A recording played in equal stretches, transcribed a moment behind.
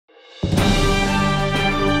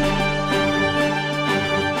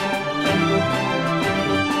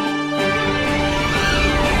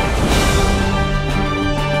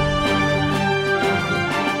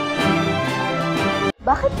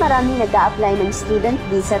maraming nag-a-apply ng student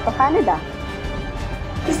visa to Canada?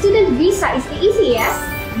 The student visa is the easiest,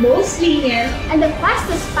 most lenient, and the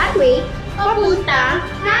fastest pathway papuntang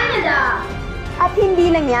Canada. At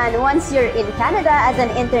hindi lang yan, once you're in Canada as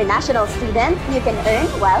an international student, you can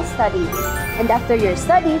earn while studying. And after your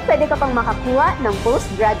study, pwede ka pang makakuha ng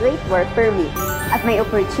postgraduate work permit. At may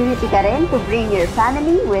opportunity ka rin to bring your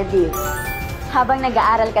family with you. Habang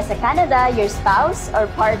nag-aaral ka sa Canada, your spouse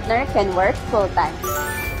or partner can work full-time.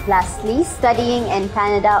 Lastly, studying in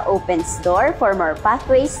Canada opens door for more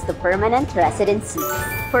pathways to permanent residency.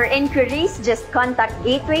 For inquiries, just contact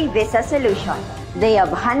Gateway Visa Solution. They have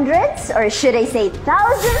hundreds, or should I say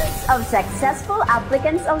thousands, of successful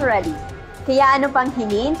applicants already. Kaya ano pang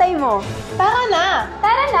hinihintay mo? Tara na!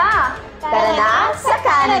 Tara na! Tara na sa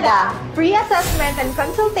Canada! Free assessment and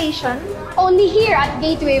consultation only here at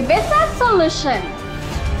Gateway Visa Solution.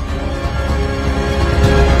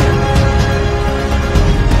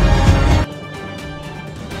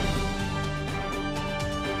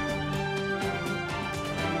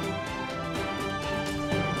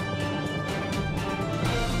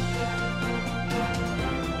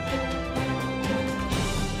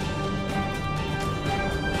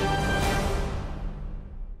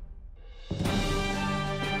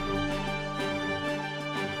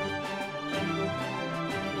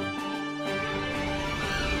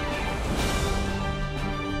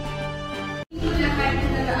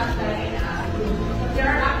 There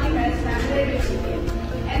are applicants na recipient.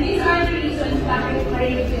 And these are the reasons bakit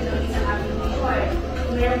ma-review ng isang application.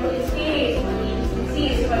 Kung mayroong police case,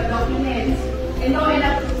 disease, documents, and no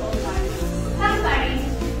enough proof of funds. Sometimes,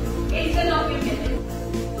 it's the document.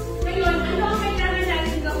 Ngayon, ano ang kailangan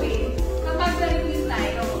natin gawin kapag na-review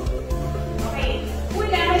tayo? Okay,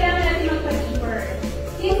 una, kailangan natin magpa-deeper.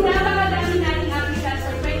 Since napakadami nating applicants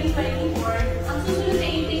for 2024, ang susunod na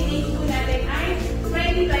intake date po natin ay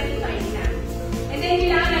 2025 na. And then,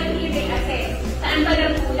 kailangan natin i-reassess. Saan ba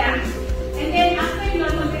lang kulang? And then, after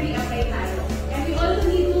yun, mag-re-apply tayo. And we also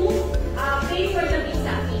need to pay for the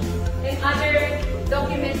visa fee and other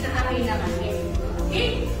documents na kailangan natin.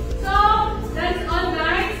 Okay? So, that's all,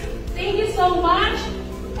 guys. Thank you so much.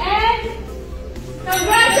 And,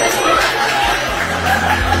 congratulations!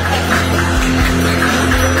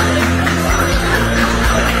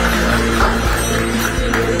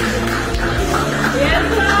 Yes,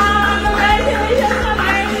 ma'am! Congratulations, Ma'am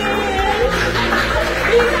Irish!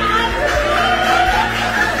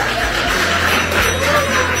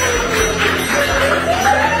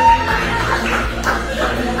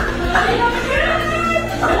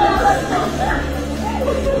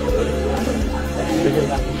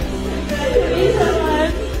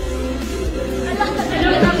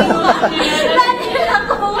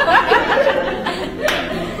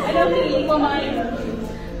 Anong feeling mo, Mami?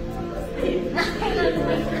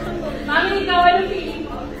 Mami, ikaw, anong feeling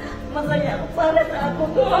mo? Masaya ako para sa ako.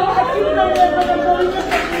 At yun lang yan, magagawin niya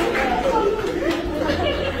sa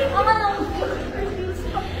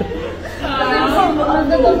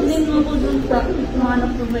Magagawin din ako dun sa mga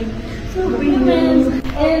nag-provide supplements.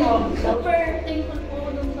 And super thankful po ako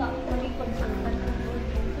dun sa pag-consultant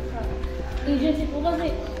sa agency po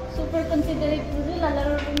kasi super considerate po sila,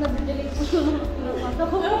 lalo kung nag-delete po sa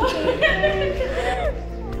ko.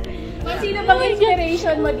 Sino bang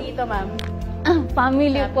inspiration mo dito, ma'am?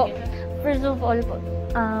 Family po. First of all po,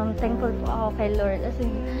 thankful po ako kay Lord kasi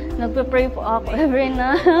nagpe-pray po ako every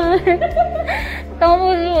night.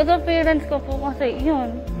 Tapos po sa parents ko po kasi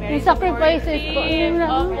yun, yung sacrifices ko.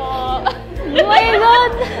 Opo. Oh my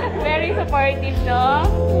God! Very supportive, no?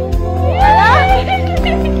 Ala!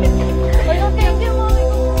 Hello, thank you, Mommy.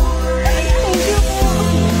 Thank you po.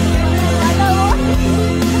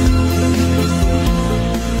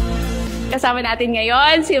 Kasama natin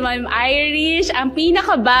ngayon si Ma'am Irish, ang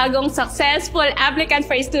pinakabagong successful applicant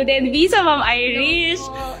for student visa, Ma'am Irish.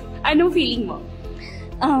 Anong feeling mo?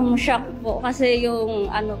 Shock po kasi yung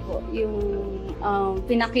ano po, yung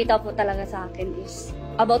pinakita po talaga sa akin is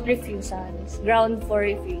about refusals, ground for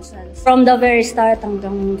refusals. From the very start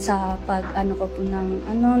hanggang sa pag ano ko po ng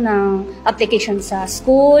application sa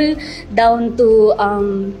school down to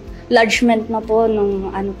lodgement na po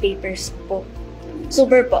ng papers po.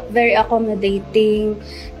 Super po, very accommodating,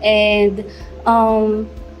 and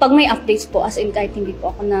pag may updates po, as in kahit hindi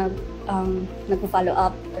po ako nagpo-follow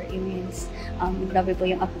up or emails, grabe po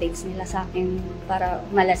yung updates nila sa akin para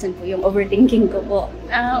malasan po yung overthinking ko po.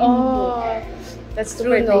 That's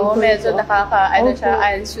true, no? Medyo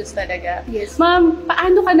anxious talaga. Yes. Ma'am,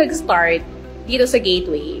 paano ka nag-start dito sa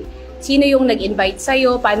Gateway? Sino yung nag-invite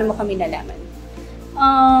sa'yo? Paano mo kami nalaman?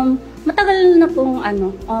 Matagal na pong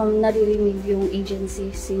naririnig yung agency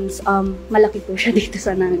since malaki po siya dito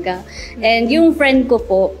sa Naga. And yung friend ko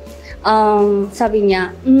po, sabi niya,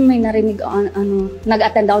 may narinig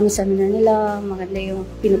nag-attend ako ng seminar nila, maganda yung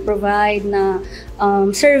pinoprovide na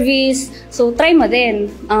service. So, try mo din.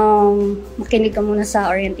 Makinig ka muna sa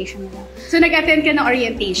orientation nila. So, nag-attend ka ng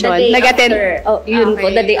orientation? The day after. Oh, yun Okay, po,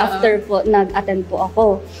 the day after po, nag-attend po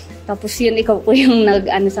ako. Tapos yun, ikaw po yung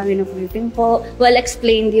sa amin ng briefing po. Well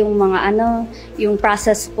explained yung mga yung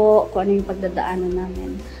process po, kung ano yung pagdadaanan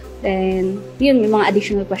namin. Then, yun, may mga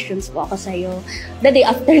additional questions po ako sa'yo. The day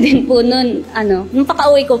after din po nun, nung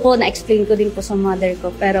paka-uwi ko po, na-explain ko din po sa mother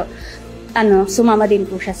ko. Pero, sumama din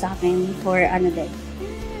po siya sa akin for din.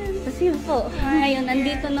 Tapos yun po, ngayon,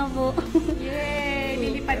 nandito na po. Yay!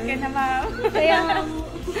 Lilipat ka na, ma'am. Kaya,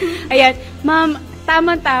 Ayan, ma'am,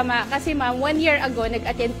 tama-tama. Kasi ma'am, 1 year ago,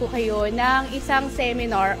 nag-attend po kayo ng isang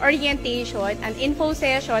seminar, orientation, and info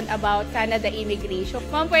session about Canada immigration.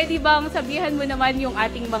 Ma'am, pwede bang sabihan mo naman yung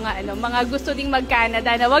ating mga gusto ding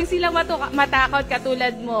mag-Canada na wag silang matakot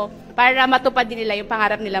katulad mo para matupad din nila yung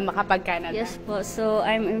pangarap nila makapag-Canada? yes po. So,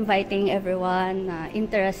 I'm inviting everyone na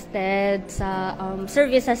interested sa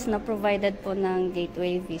services na provided po ng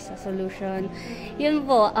Gateway Visa Solution. Yun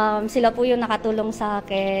po, sila po yung nakatulong sa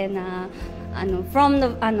akin na from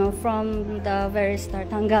the very start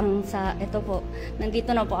hanggang sa ito po.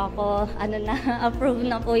 Nandito na po ako, approve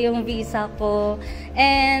na po yung visa ko.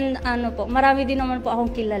 And marami din naman po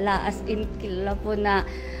akong kilala, as in kilala po na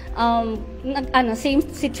same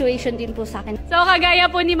situation din po sa akin. So,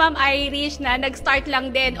 kagaya po ni Ma'am Irish na nag-start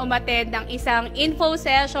lang din umattend ng isang info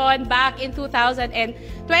session back in 2022.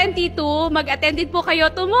 Mag-attend din po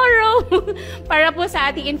kayo tomorrow para po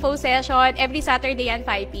sa ating info session every Saturday at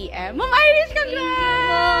 5 p.m. Ma'am Irish,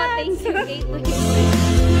 congrats! Thank you, Gateway.